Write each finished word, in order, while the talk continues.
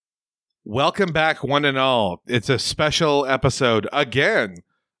Welcome back, one and all. It's a special episode again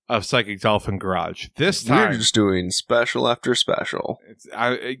of Psychic Dolphin Garage. This time, we're just doing special after special.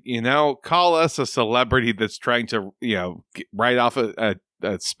 Call us a celebrity that's trying to, write off a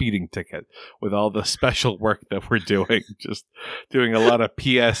speeding ticket with all the special work that we're doing. Just doing a lot of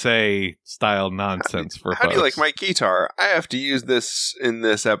PSA style nonsense for folks. How do you like my guitar? I have to use this in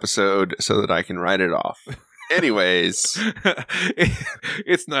this episode so that I can write it off. Anyways,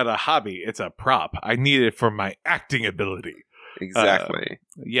 it's not a hobby, it's a prop. I need it for my acting ability. Exactly.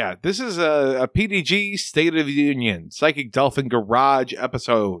 This is a PDG State of the Union Psychic Dolphin Garage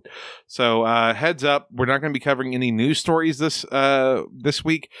episode. So heads up, we're not going to be covering any news stories this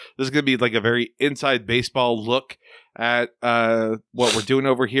week. This is going to be like a very inside baseball look at what we're doing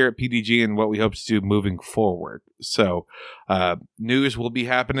over here at PDG and what we hope to do moving forward. So news will be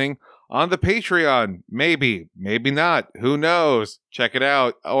happening on the Patreon. Maybe not. Who knows? Check it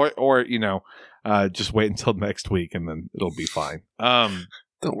out. Or just wait until next week and then it'll be fine.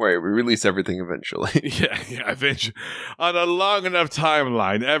 Don't worry, we release everything eventually. Yeah, eventually. On a long enough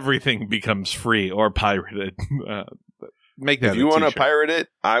timeline, everything becomes free or pirated. Make that. If you want to pirate it,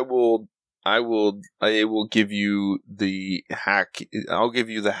 I will give you the hack. I'll give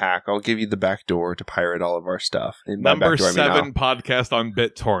you the hack. I'll give you the back door to pirate all of our stuff. Number 7 podcast on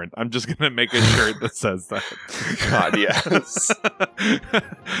BitTorrent. I'm just going to make a shirt that says that. God, yes.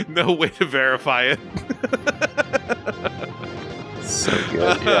 No way to verify it. So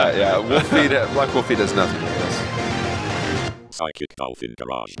good. Yeah. Wolfie, Black Wolfie does nothing with this. Psychic Dolphin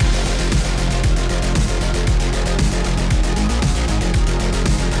Garage.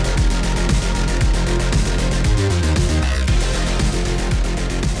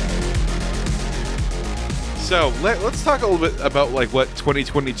 So let's talk a little bit about like what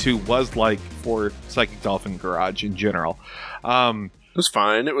 2022 was like for Psychic Dolphin Garage in general. It was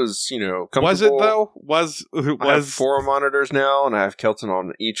fine. It was, comfortable. Was it though? I have 4 monitors now, and I have Kelton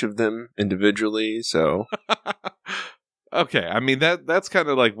on each of them individually. So, okay. I mean that's kind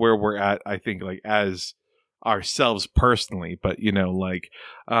of like where we're at. I think like as ourselves personally, but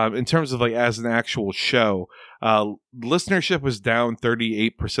in terms of like as an actual show, listenership was down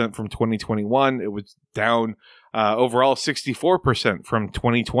 38% from 2021. It was down overall 64% from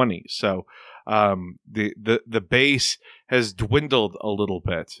 2020. So the base has dwindled a little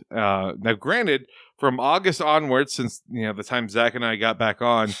bit. Now, granted, from August onwards, since the time Zach and I got back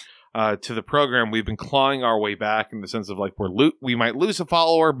on to the program, we've been clawing our way back in the sense of like we might lose a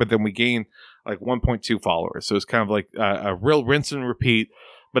follower, but then we gain like 1.2 followers. So it's kind of like a real rinse and repeat.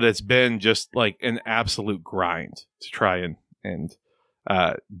 But it's been just like an absolute grind to try and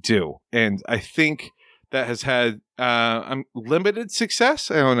do. And I think that has had limited success.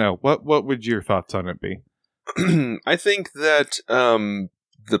 I don't know. What would your thoughts on it be? I think that the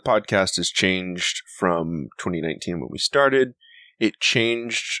podcast has changed from 2019 when we started. It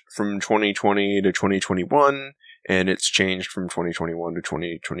changed from 2020 to 2021, and it's changed from 2021 to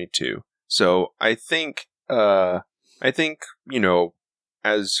 2022. So I think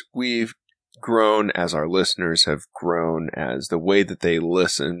as we've grown, as our listeners have grown, as the way that they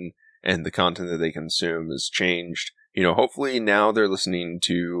listen and the content that they consume has changed, hopefully now they're listening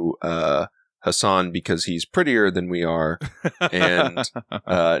to Hassan because he's prettier than we are and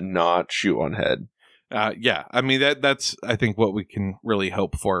not shoe on head. Yeah, I mean that's I think what we can really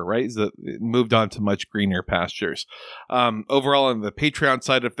hope for, right? Is that it moved on to much greener pastures. Overall, on the Patreon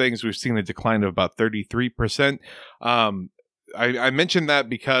side of things, we've seen a decline of about 33%. I mentioned that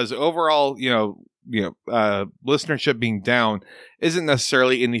because overall, listenership being down isn't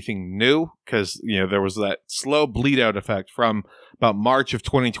necessarily anything new because, there was that slow bleed out effect from about March of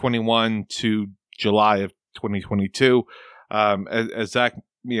 2021 to July of 2022. As Zach,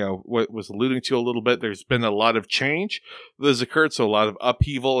 what was alluding to a little bit, there's been a lot of change that has occurred. So a lot of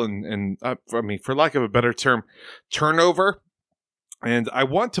upheaval and for lack of a better term, turnover. And I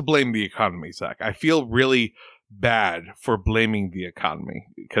want to blame the economy, Zach. I feel really bad for blaming the economy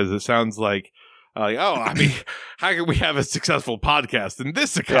because it sounds like how can we have a successful podcast in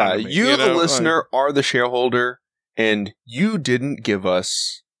this economy? Yeah, the listener, are the shareholder, and you didn't give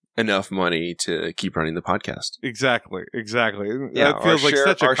us enough money to keep running the podcast. Exactly. Yeah, that feels like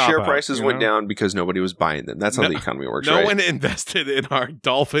such a our share cop-out, prices went down because nobody was buying them. That's how the economy works. No one invested in our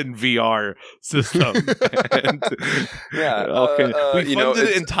Dolphin VR system. And, we funded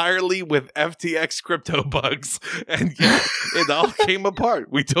it entirely with FTX crypto bugs, and it all came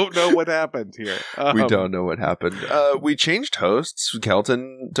apart. We don't know what happened here. We don't know what happened. We changed hosts.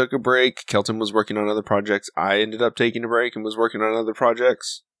 Kelton took a break. Kelton was working on other projects. I ended up taking a break and was working on other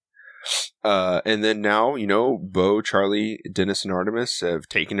projects. And then now, Bo, Charlie, Dennis, and Artemis have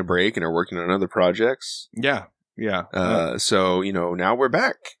taken a break and are working on other projects. Yeah. So, now we're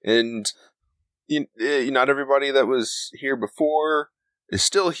back. And not everybody that was here before is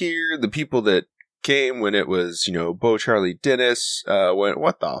still here. The people that came when it was, Bo, Charlie, Dennis, went,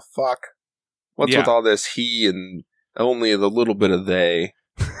 what the fuck? What's with all this he and only the little bit of they?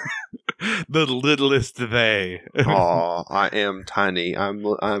 The littlest they. Aw, I am tiny. I'm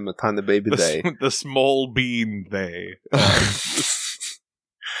a tiny baby they. The small bean they.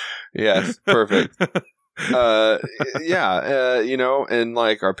 Yes, perfect. And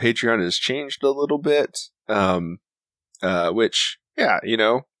like our Patreon has changed a little bit. Which,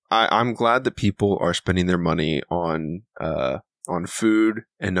 I'm glad that people are spending their money on food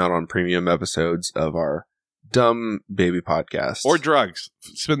and not on premium episodes of our dumb baby podcast or drugs.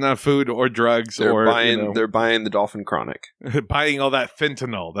 Spend on food or drugs. They're buying the Dolphin Chronic. Buying all that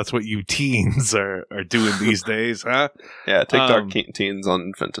fentanyl. That's what you teens are doing these days, huh? Yeah, TikTok teens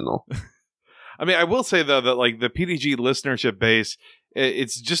on fentanyl. I mean, I will say though that like the PDG listenership base,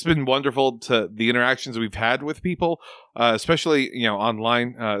 it's just been wonderful to the interactions we've had with people, especially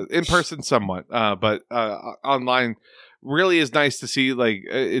online, in person somewhat, but online really is nice to see. Like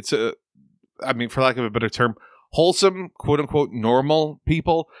it's for lack of a better term, wholesome, quote unquote, normal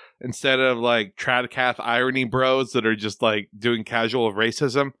people instead of like tradcath irony bros that are just like doing casual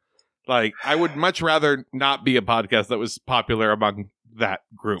racism. Like I would much rather not be a podcast that was popular among that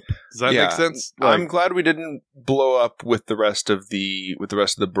group. Does that make sense? Like, I'm glad we didn't blow up with the rest of the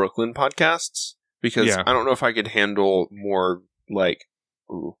Brooklyn podcasts, because I don't know if I could handle more like,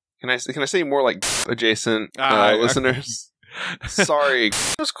 can I say more like adjacent listeners? Sorry,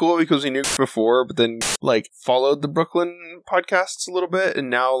 it was cool because we knew before, but then like followed the Brooklyn podcasts a little bit, and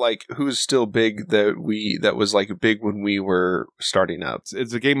now like who's still big that was like big when we were starting up.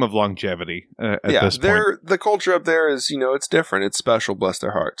 It's a game of longevity. At this point. The culture up there is it's different. It's special. Bless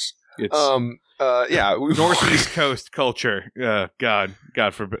their hearts. It's Northeast Coast culture. God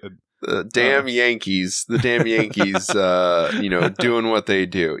forbid. The damn Yankees, doing what they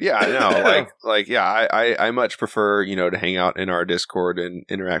do. Yeah, I know. I much prefer, to hang out in our Discord and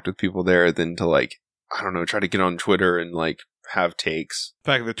interact with people there than to like, I don't know, try to get on Twitter and like have takes.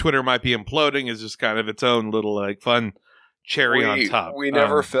 The fact that Twitter might be imploding is just kind of its own little like fun cherry on top. We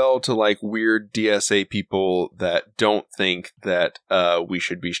never fell to like weird DSA people that don't think that we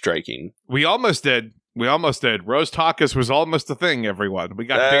should be striking. We almost did. Rose Takas was almost a thing, everyone. We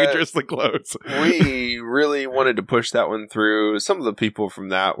got dangerously close. We really wanted to push that one through. Some of the people from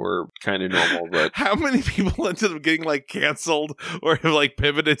that were kind of normal, but... How many people ended up getting, like, canceled or have, like,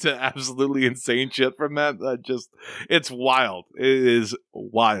 pivoted to absolutely insane shit from that? It's wild. It is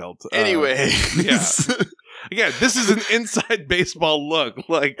wild. Anyway. Yeah. Again, this is an inside baseball look.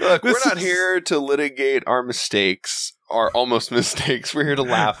 Look, we're not here to litigate our mistakes, our almost mistakes. We're here to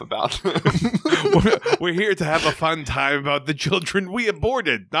laugh about them. We're here to have a fun time about the children we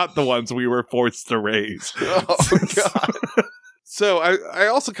aborted, not the ones we were forced to raise. Oh, God. So I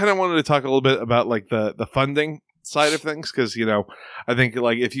also kind of wanted to talk a little bit about like the funding side of things, because I think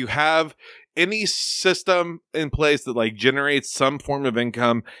like if you have any system in place that like generates some form of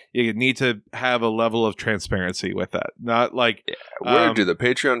income, you need to have a level of transparency with that. Not like where do the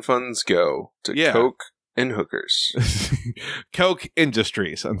Patreon funds go? To Coke and hookers. Coke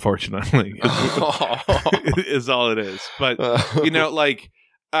Industries, unfortunately, is all it is. But like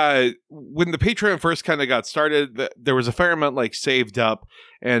when the Patreon first kind of got started, there was a fair amount like saved up.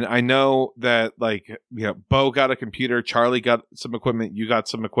 And I know that like, Bo got a computer, Charlie got some equipment, you got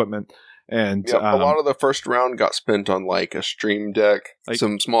some equipment. And a lot of the first round got spent on like a Stream Deck, like,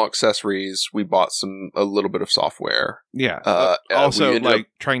 some small accessories. We bought a little bit of software. Yeah. Also, like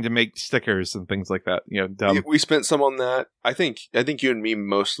trying to make stickers and things like that. Dumb. We spent some on that. I think you and me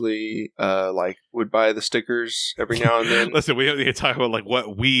mostly like would buy the stickers every now and then. Listen, we don't need to talk about like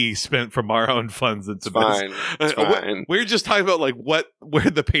what we spent from our own funds into this. It's fine. We're just talking about like where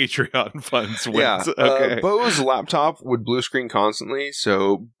the Patreon funds went. Yeah. Okay. Bo's laptop would blue screen constantly,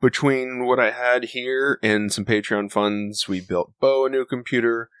 so between what I had here and some Patreon funds, we built Bo a new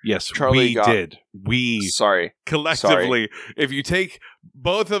computer. Yes, Charlie did. Collectively, if you take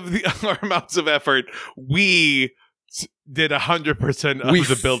both of our amounts of effort, we did 100% of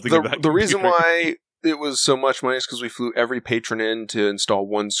the building of that computer. The reason why it was so much money is because we flew every patron in to install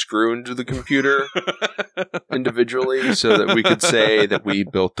one screw into the computer individually so that we could say that we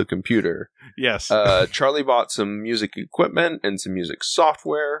built the computer. Yes. Charlie bought some music equipment and some music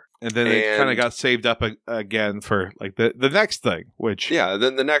software. And then it kind of got saved up again for like the next thing, which... Yeah,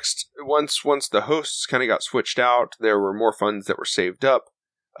 then the next... Once the hosts kind of got switched out, there were more funds that were saved up.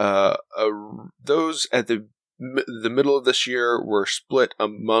 those at the middle of this year were split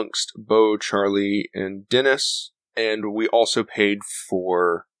amongst Bo, Charlie, and Dennis, and we also paid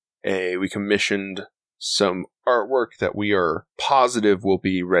for we commissioned some artwork that we are positive will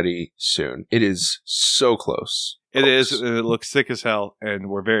be ready soon. It is so close. It is. It looks sick as hell, and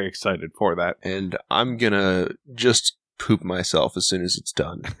we're very excited for that. And I'm gonna just poop myself as soon as it's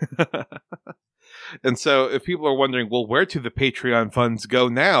done. And so if people are wondering, well, where do the Patreon funds go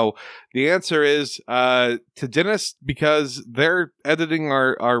now? The answer is to Dennis, because they're editing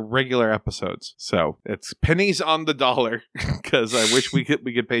our regular episodes. So it's pennies on the dollar, because I wish we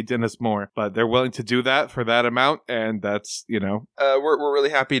could pay Dennis more, but they're willing to do that for that amount. And that's, we're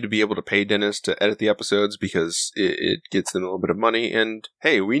really happy to be able to pay Dennis to edit the episodes, because it gets them a little bit of money. And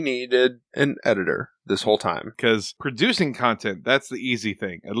hey, we needed an editor this whole time, because producing content, that's the easy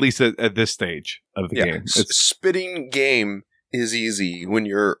thing, at least at this stage of the game. Spitting game is easy when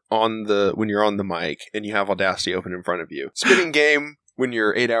you're on the mic and you have Audacity open in front of you. Spitting game when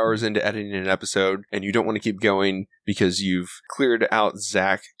you're 8 hours into editing an episode and you don't want to keep going because you've cleared out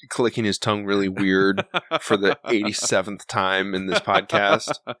Zach clicking his tongue really weird for the 87th time in this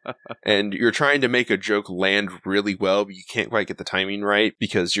podcast. And you're trying to make a joke land really well, but you can't quite get the timing right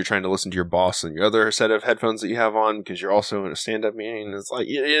because you're trying to listen to your boss and your other set of headphones that you have on because you're also in a stand-up meeting. It's like,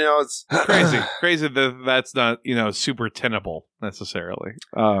 it's crazy that that's not, super tenable necessarily.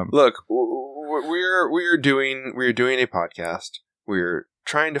 Look, we're doing a podcast. We're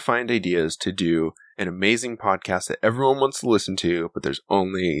trying to find ideas to do an amazing podcast that everyone wants to listen to, but there's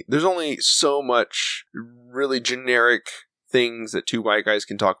only so much really generic things that two white guys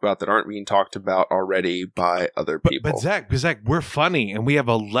can talk about that aren't being talked about already by other people. But Zach, we're funny and we have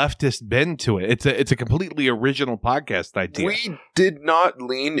a leftist bend to it. It's a completely original podcast idea. We did not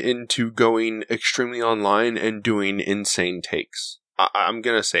lean into going extremely online and doing insane takes. I'm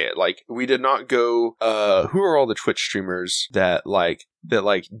gonna say it. Like, we did not go. Who are all the Twitch streamers that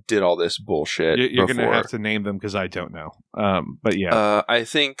did all this bullshit? You're gonna have to name them because I don't know. But yeah, I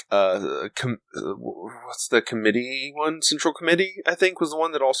think what's the committee one? Central Committee, I think, was the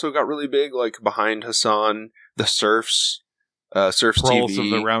one that also got really big. Like behind Hassan, the Surfs, Surfs Proles TV, of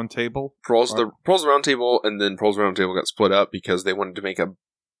the Round Table, Proles of the Round Table, and then Proles of the Round Table got split up because they wanted to make a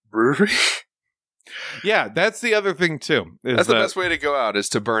brewery. Yeah, that's the other thing too. That's the best way to go out, is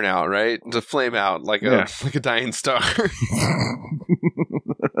to burn out, right? To flame out like a dying star.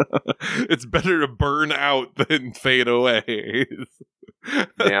 It's better to burn out than fade away.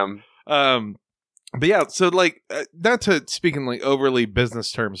 Damn. But yeah, so not to speak in overly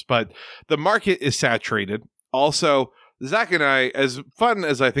business terms, but the market is saturated. Also, Zach and I, as fun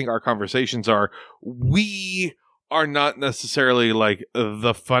as I think our conversations are, we are not necessarily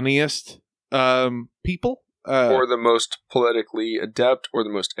the funniest people, or the most politically adept, or the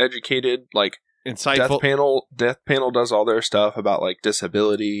most educated. Insightful. Death Panel does all their stuff about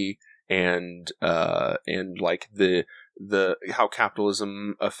disability and the how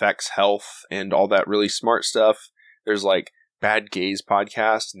capitalism affects health and all that really smart stuff. There's Bad Gays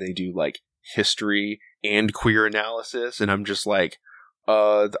podcast, and they do history and queer analysis, and I'm just I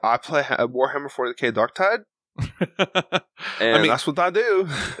play Warhammer 40K Darktide. And that's what I do.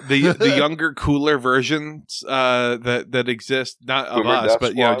 the younger, cooler versions that exist, not of Boomer us, Death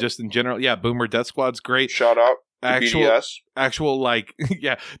but Squad. Just in general. Yeah, Boomer Death Squad's great. Shout out to Actual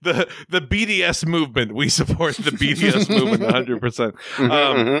BDS. the BDS movement. We support the BDS movement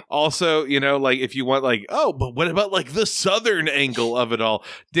 100%. Also, if you want but what about the southern angle of it all?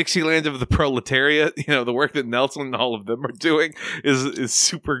 Dixieland of the Proletariat, the work that Nelson and all of them are doing is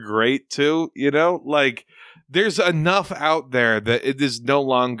super great too. There's enough out there that it is no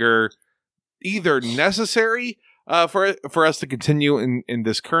longer either necessary for us to continue in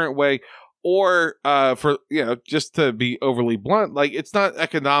this current way, or for just to be overly blunt, it's not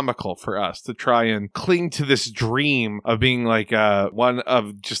economical for us to try and cling to this dream of being one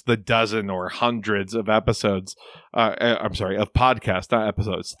of just the dozen or hundreds of episodes. I'm sorry, of podcasts, not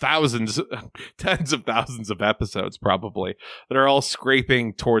episodes. Thousands, tens of thousands of episodes probably that are all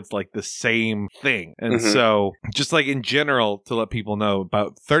scraping towards the same thing. And so just in general, to let people know,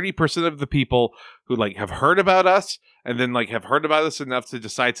 about 30% of the people who have heard about us and then have heard about us enough to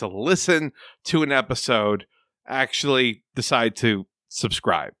decide to listen to an episode actually decide to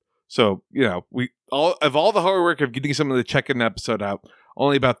subscribe. So, we all the hard work of getting someone to check an episode out,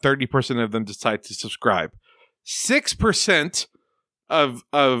 only about 30% of them decide to subscribe. 6% of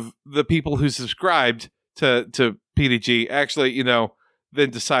the people who subscribed to PDG actually, then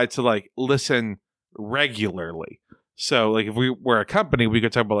decide to listen regularly. So, like, if we were a company, we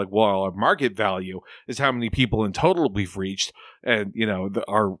could talk about, like, well, our market value is how many people in total we've reached. And,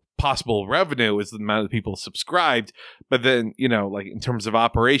 our possible revenue is the amount of people subscribed. But then, like, in terms of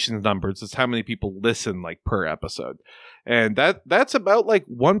operations numbers, it's how many people listen, like, per episode. And that's about, like,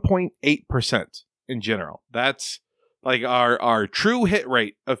 1.8% in general. That's, like, our true hit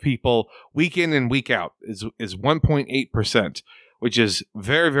rate of people week in and week out is 1.8%, which is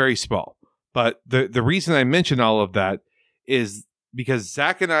very, very small. But the reason I mention all of that is because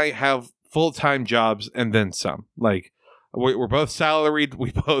Zach and I have full-time jobs and then some. Like, we're both salaried.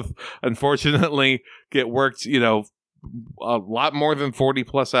 We both, unfortunately, get worked, a lot more than 40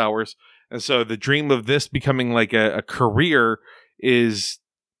 plus hours. And so the dream of this becoming like a career is,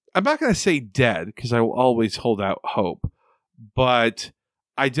 I'm not going to say dead, because I will always hold out hope, but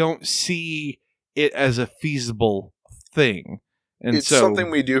I don't see it as a feasible thing. And it's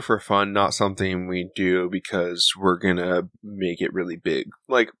something we do for fun, not something we do because we're going to make it really big.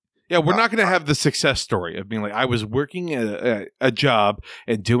 Like, yeah, we're not going to have the success story of being like, I was working a job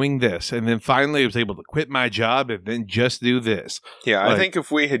and doing this, and then finally I was able to quit my job and then just do this. Yeah, I think if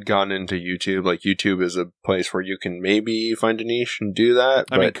we had gone into YouTube, like, YouTube is a place where you can maybe find a niche and do that.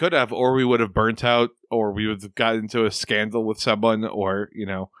 I mean, could have, or we would have burnt out, or we would have got into a scandal with someone, or,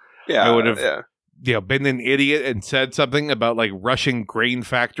 I would have... been an idiot and said something about, like, Russian grain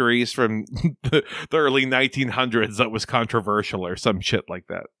factories from the early 1900s that was controversial or some shit like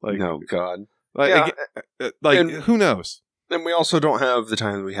that. Like, no, God. Who knows? And we also don't have the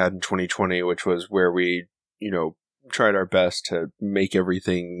time that we had in 2020, which was where we, tried our best to make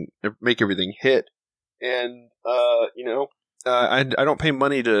everything hit. And, I don't pay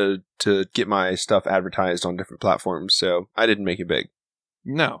money to get my stuff advertised on different platforms, so I didn't make it big.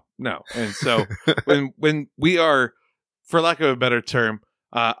 No. And so when we are, for lack of a better term,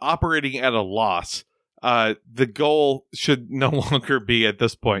 operating at a loss, the goal should no longer be at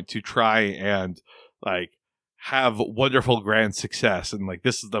this point to try and, like, have wonderful grand success. And, like,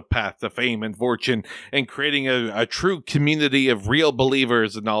 this is the path to fame and fortune and creating a true community of real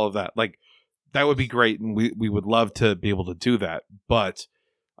believers and all of that. Like, that would be great. And we would love to be able to do that. But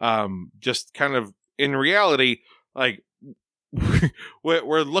just kind of in reality, like,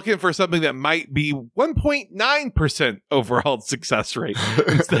 we're looking for something that might be 1.9% overall success rate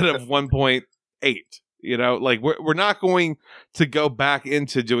instead of 1.8. Like, we're not going to go back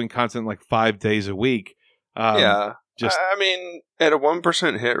into doing content like 5 days a week. I mean, at a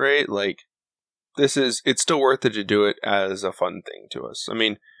 1% hit rate, like, it's still worth it to do it as a fun thing to us. I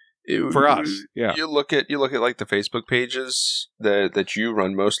mean, for us, yeah. You look at like the Facebook pages that you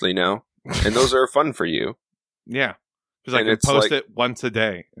run mostly now, and those are fun for you. Yeah. Because I can post it once a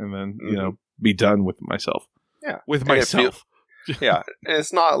day and then, be done with myself. Yeah. With myself. Yeah. And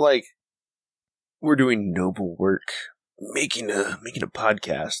it's not like we're doing noble work making a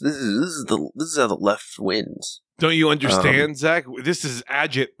podcast. This is how the left wins. Don't you understand, Zach? This is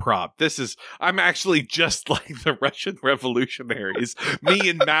agitprop. I'm actually just like the Russian revolutionaries. Me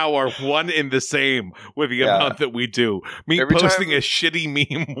and Mao are one and the same with the amount that we do. Posting a shitty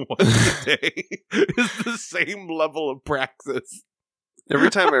meme once a day is the same level of praxis.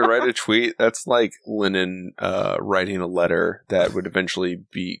 Every time I write a tweet, that's like Lenin writing a letter that would eventually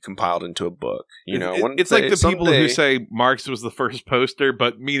be compiled into a book. It's like the people who say Marx was the first poster,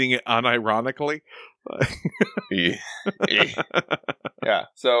 but meaning it unironically. Yeah.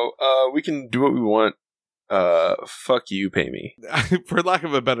 So we can do what we want. Fuck you, pay me. For lack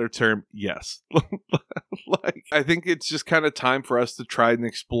of a better term, yes. Like, I think it's just kind of time for us to try and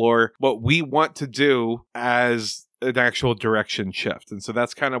explore what we want to do as an actual direction shift. And so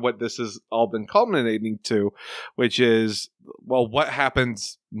that's kind of what this has all been culminating to, which is, well, what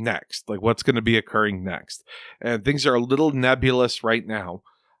happens next? Like, what's going to be occurring next? And things are a little nebulous right now.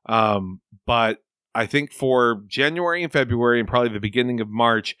 But I think for January and February and probably the beginning of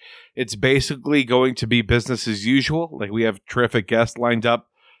March, it's basically going to be business as usual. Like, we have terrific guests lined up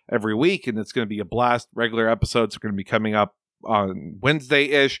every week, and it's going to be a blast. Regular episodes are going to be coming up on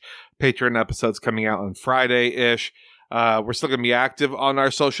Wednesday-ish. Patreon episodes coming out on Friday-ish. We're still going to be active on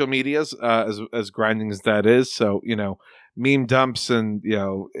our social medias, as grinding as that is. So, meme dumps and,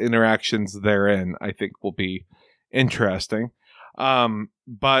 interactions therein, I think will be interesting.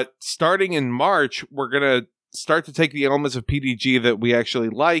 But starting in March, we're going to start to take the elements of PDG that we actually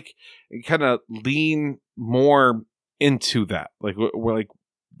like and kind of lean more into that. Like, we're like,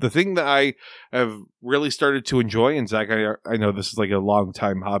 the thing that I have really started to enjoy, and Zach, I know this is like a long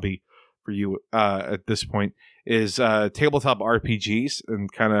time hobby for you at this point, is tabletop RPGs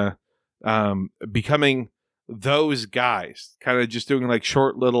and kind of becoming those guys, kind of just doing like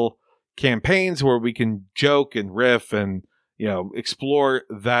short little campaigns where we can joke and riff and, explore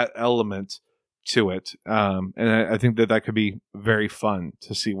that element to it. And I think that could be very fun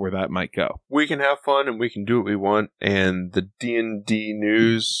to see where that might go. We can have fun and we can do what we want. And the D&D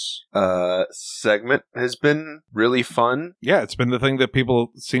news segment has been really fun. Yeah, it's been the thing that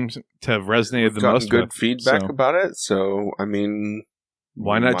people seem to have resonated the most with. Good feedback about it. So, I mean,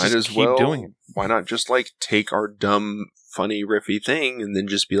 why not just keep doing it? Why not just take our dumb, funny, riffy thing and then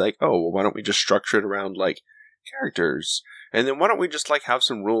just be like, oh, well, why don't we just structure it around characters? And then why don't we just have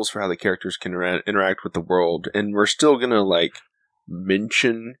some rules for how the characters can interact with the world? And we're still gonna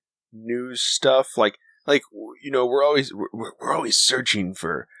mention news stuff. We're always searching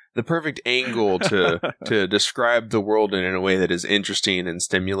for the perfect angle to describe the world in a way that is interesting and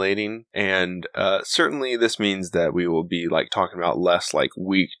stimulating. And certainly this means that we will be talking about less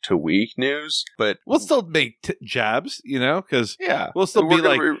week to week news, but we'll still make jabs, because we'll still be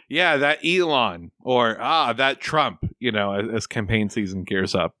that Elon or that Trump, as campaign season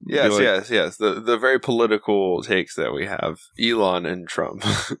gears up. Yes. The very political takes that we have, Elon and Trump.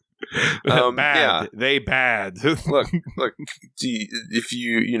 Bad. Yeah. They bad. Look. If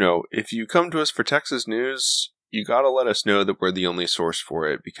you come to us for Texas news, you got to let us know that we're the only source for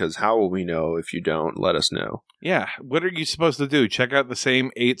it. Because how will we know if you don't let us know? Yeah. What are you supposed to do? Check out the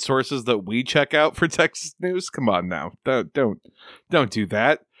same 8 sources that we check out for Texas news? Come on now. Don't do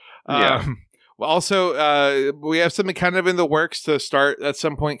that. Yeah. Also, we have something kind of in the works to start at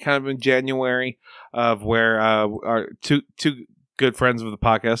some point, kind of in January, of where our two good friends of the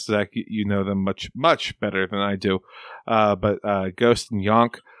podcast, Zach, you know them much better than I do, but Ghost and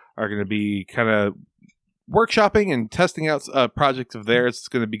Yonk are going to be kind of workshopping and testing out a project of theirs. It's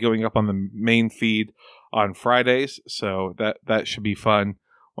going to be going up on the main feed on Fridays, so that should be fun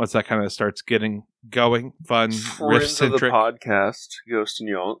once that kind of starts getting going. Fun, riff-centric. Friends of the podcast, Ghost and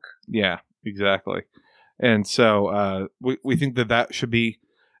Yonk. Yeah, exactly. And so we think that should be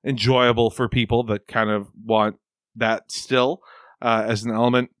enjoyable for people that kind of want that still. As an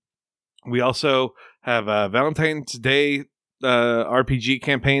element. We also have a Valentine's Day RPG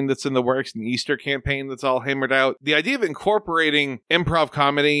campaign that's in the works, an Easter campaign that's all hammered out. The idea of incorporating improv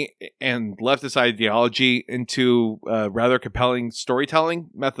comedy and leftist ideology into rather compelling storytelling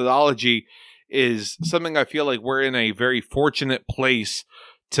methodology is something I feel like we're in a very fortunate place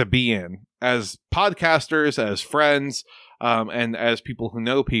to be in as podcasters, as friends, and as people who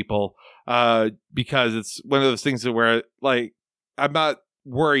know people, because it's one of those things that where I'm not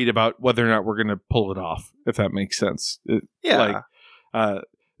worried about whether or not we're going to pull it off, if that makes sense.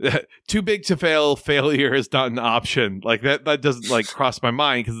 Too big to fail, failure is not an option. That doesn't cross my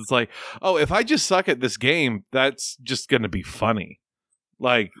mind, because it's if I just suck at this game, that's just going to be funny.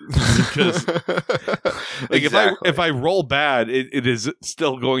 Because exactly. if I roll bad, it is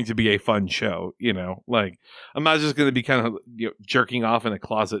still going to be a fun show. I'm not just going to be kind of jerking off in a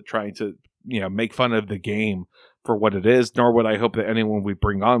closet trying to make fun of the game for what it is, nor would I hope that anyone we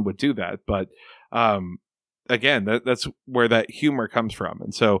bring on would do that. But again, that's where that humor comes from.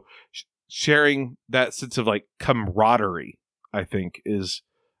 And so sharing that sense of camaraderie, I think, is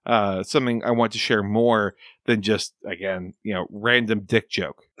something I want to share more than just, again, random dick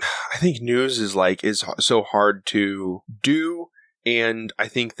joke. I think news is so hard to do. And I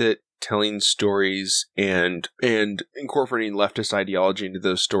think that telling stories and incorporating leftist ideology into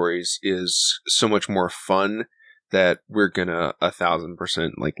those stories is so much more fun that we're gonna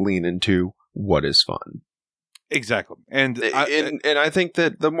 1,000% lean into what is fun. Exactly. And I think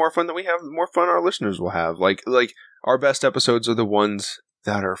that the more fun that we have, the more fun our listeners will have. Our best episodes are the ones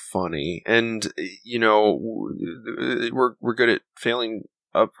that are funny, and we're good at failing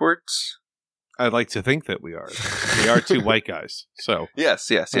upwards. I'd like to think that we are. We are 2 white guys. So yes.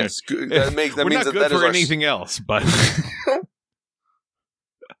 That means we're not good for anything else, but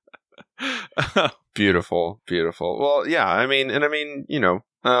beautiful. Well, yeah.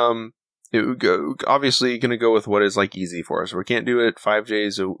 Obviously going to go with what is easy for us. We can't do it 5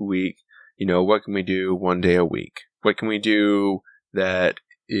 days a week. What can we do 1 day a week? What can we do that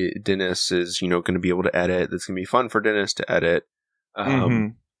Dennis is going to be able to edit? That's going to be fun for Dennis to edit.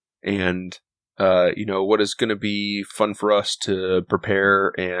 And what is going to be fun for us to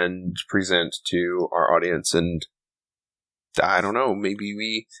prepare and present to our audience. And I don't know,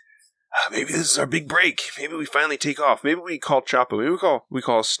 maybe this is our big break. Maybe we finally take off. Maybe we call Choppa. Maybe we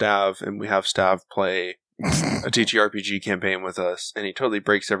call Stav, and we have Stav play a TTRPG campaign with us, and he totally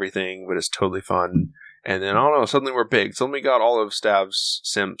breaks everything, but it's totally fun. And then, I don't know, suddenly we're big. Suddenly we got all of Stav's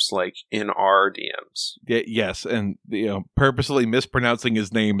simps, like, in our DMs. Yes, and purposely mispronouncing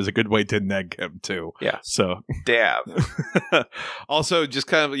his name is a good way to neg him, too. Yeah. So, Dav. also, just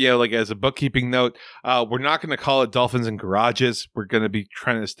kind of, like as a bookkeeping note, we're not going to call it Dolphins and Garages. We're going to be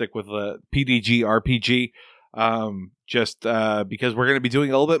trying to stick with the PDG RPG, just because we're going to be doing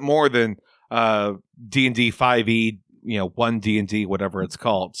a little bit more than D&D 5e, 1 D&D, whatever it's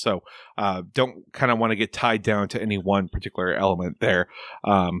called. So don't kind of want to get tied down to any one particular element there.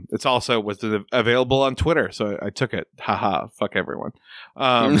 It's also was available on Twitter, so I took it. Haha, fuck everyone.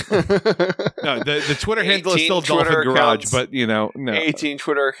 No, the Twitter handle is still Twitter Dolphin Garage, but no. 18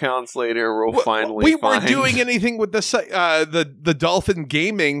 Twitter accounts later, we'll finally we find... weren't doing anything with the Dolphin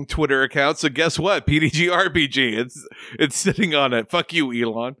Gaming Twitter account, so guess what? PDG RPG, it's sitting on it. Fuck you,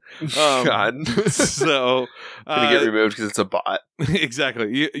 Elon. God. So gonna get removed because it's a bot.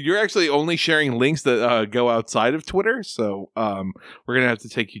 Exactly. You're actually only sharing links that go outside of Twitter, so we're gonna have to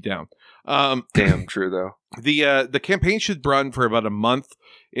take you down. Damn true though. The campaign should run for about a month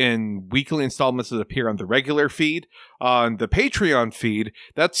in weekly installments that appear on the regular feed. On the Patreon feed,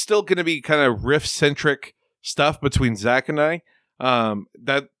 that's still going to be kind of riff-centric stuff between Zach and I.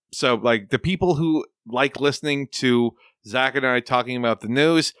 So like the people who like listening to Zach and I talking about the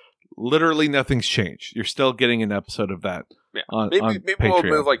news, literally nothing's changed. You're still getting an episode of that. Yeah. Maybe we'll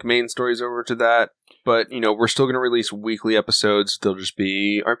move like main stories over to that. But, we're still going to release weekly episodes. They'll just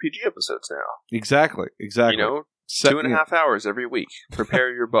be RPG episodes now. Exactly. 2.5 hours every week.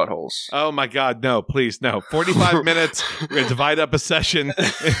 Prepare your buttholes. Oh my God, no, please, no. 45 minutes, we're going to divide up a session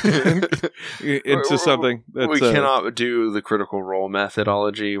into something. We cannot do the Critical Role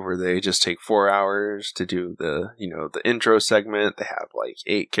methodology where they just take 4 hours to do the intro segment. They have like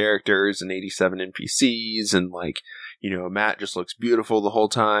 8 characters and 87 NPCs and Matt just looks beautiful the whole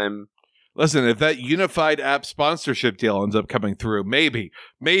time. Listen, if that Unified App sponsorship deal ends up coming through, maybe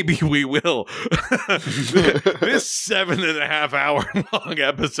we will. This 7.5 hour long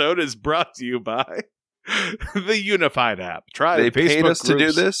episode is brought to you by the Unified App. They paid us groups. To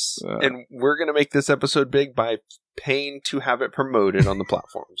do this, and we're going to make this episode big by paying to have it promoted on the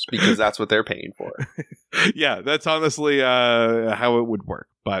platforms because that's what they're paying for. Yeah, that's honestly how it would work.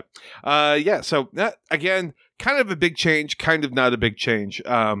 But so that, again, kind of a big change, kind of not a big change.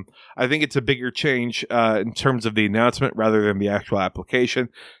 I think it's a bigger change in terms of the announcement rather than the actual application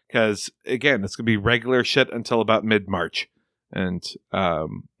because, again, it's going to be regular shit until about mid-March. And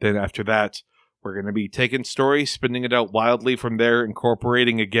then after that, we're going to be taking stories, spinning it out wildly from there,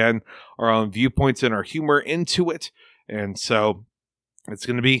 incorporating, again, our own viewpoints and our humor into it. And so it's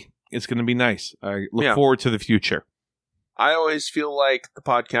going to be nice. I look forward to the future. I always feel like the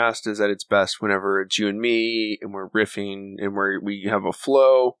podcast is at its best whenever it's you and me and we're riffing and we have a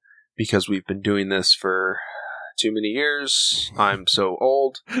flow because we've been doing this for too many years. I'm so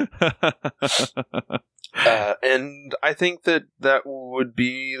old. And I think that would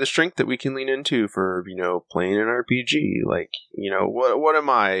be the strength that we can lean into for, playing an RPG. Like, what am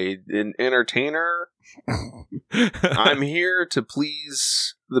I, an entertainer? I'm here to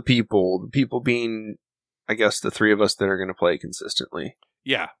please the people being, I guess, the 3 of us that are going to play consistently.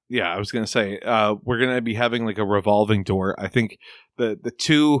 Yeah. I was going to say, we're going to be having like a revolving door. I think the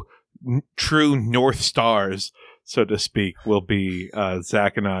 2 true North Stars, so to speak, will be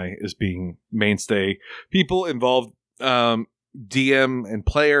Zach and I as being mainstay people involved, DM and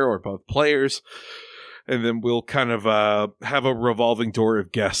player or both players. And then we'll kind of have a revolving door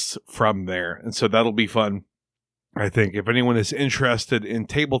of guests from there. And so that'll be fun. I think if anyone is interested in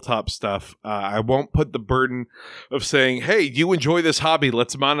tabletop stuff, I won't put the burden of saying, hey, you enjoy this hobby,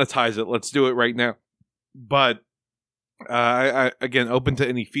 let's monetize it, let's do it right now. But I again, open to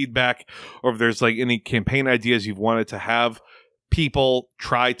any feedback, or if there's like any campaign ideas you've wanted to have people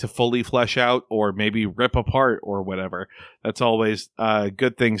try to fully flesh out or maybe rip apart or whatever. That's always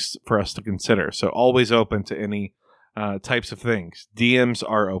good things for us to consider. So always open to any types of things. DMs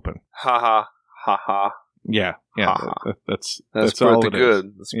are open. Ha ha. Yeah. That's pretty all it good.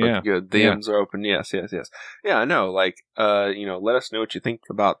 is. That's pretty good. DMs are open. Yes. Yeah, I know. Like, let us know what you think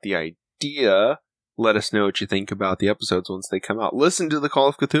about the idea. Let us know what you think about the episodes once they come out. Listen to the Call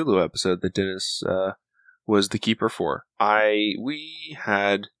of Cthulhu episode that Dennis was the keeper for. We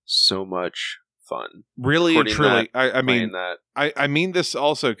had so much fun. Really and truly. I mean that. I mean this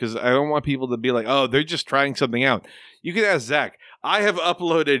also because I don't want people to be like, oh, they're just trying something out. You can ask Zach. I have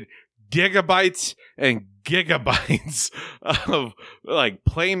uploaded gigabytes and gigabytes of like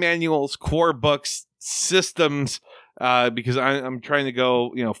play manuals, core books, systems, because I'm trying to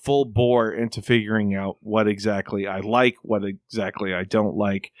go, full bore into figuring out what exactly I like, what exactly I don't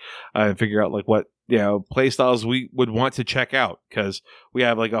like, and figure out like what play styles we would want to check out, because we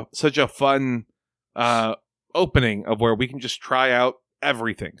have like such a fun opening of where we can just try out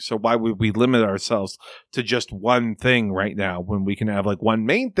everything. So why would we limit ourselves to just one thing right now when we can have like one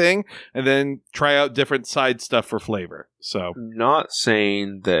main thing and then try out different side stuff for flavor? So not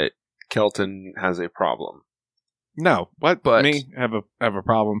saying that Kelton has a problem. No, what? But me have a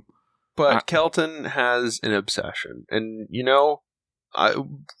problem. But Kelton has an obsession, and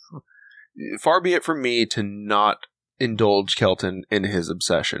far be it from me to not indulge Kelton in his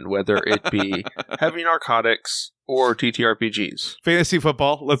obsession, whether it be heavy narcotics or TTRPGs. Fantasy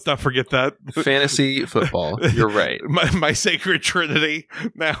football, let's not forget that. Fantasy football, you're right. My sacred trinity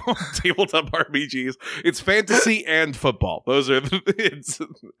now, tabletop RPGs. It's fantasy and football. Those are it's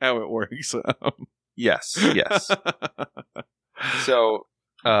how it works. Yes. So,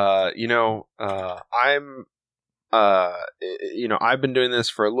 I've been doing this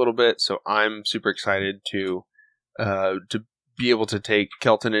for a little bit, so I'm super excited to be able to take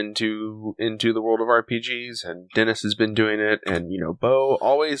Kelton into the world of RPGs, and Dennis has been doing it, and Bo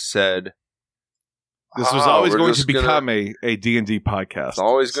always said this was always going to become a D&D podcast. It's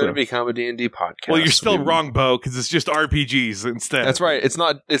always going to become a D&D podcast. Well, you're still wrong, Bo, because it's just RPGs instead. That's right. It's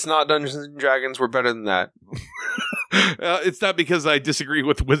not Dungeons and Dragons. We're better than that. It's not because I disagree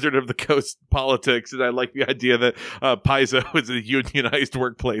with Wizard of the Coast politics, and I like the idea that Paizo is a unionized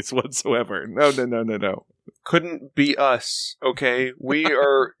workplace whatsoever. No. Couldn't be us, okay? We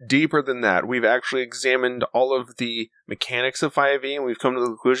are deeper than that. We've actually examined all of the mechanics of 5e, and we've come to the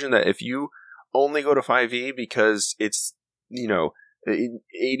conclusion that if you only go to 5e because it's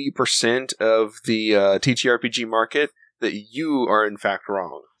 80% of the TTRPG market, that you are in fact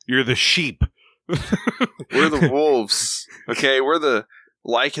wrong. You're the sheep. We're the wolves. Okay, we're the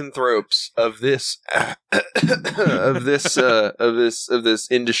lycanthropes of this of this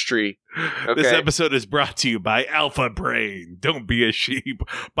industry. Okay? This episode is brought to you by Alpha Brain. Don't be a sheep.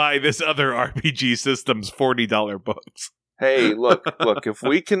 Buy this other RPG Systems $40 books. Hey, look, if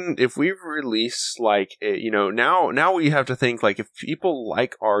we release like, now we have to think like, if people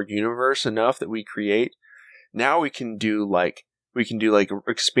like our universe enough that we create, now we can do like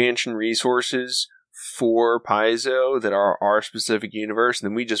expansion resources for Paizo that are our specific universe,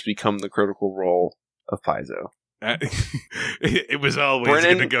 and then we just become the Critical Role of Paizo. It was always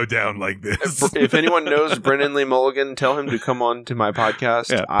going to go down like this. If anyone knows Brennan Lee Mulligan, tell him to come on to my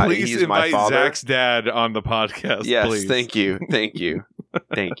podcast. Yeah, please he's invite my father. Zach's dad on the podcast. Yes, please. Thank you.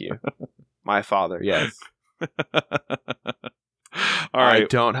 My father, yes. All right. I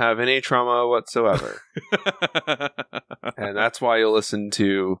don't have any trauma whatsoever. And that's why you'll listen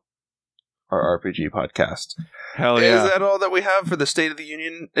to our RPG podcast. Hell yeah. Is that all that we have for the State of the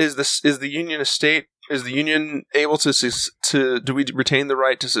Union? Is the Union a state? Is the Union able to do we retain the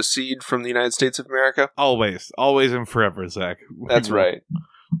right to secede from the United States of America? Always and forever, Zach. That's right.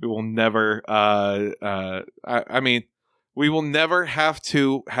 We will never we will never have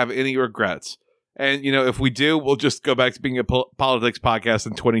to have any regrets. And, if we do, we'll just go back to being a politics podcast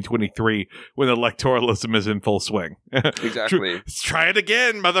in 2023 when electoralism is in full swing. Exactly. Let's try it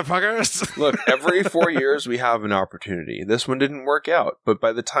again, motherfuckers. Look, every 4 years we have an opportunity. This one didn't work out, but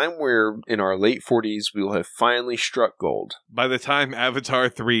by the time we're in our late 40s, we will have finally struck gold. By the time Avatar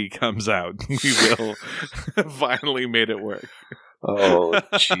 3 comes out, we will finally made it work. Oh,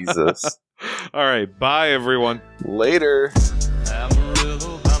 Jesus. All right. Bye, everyone. Later.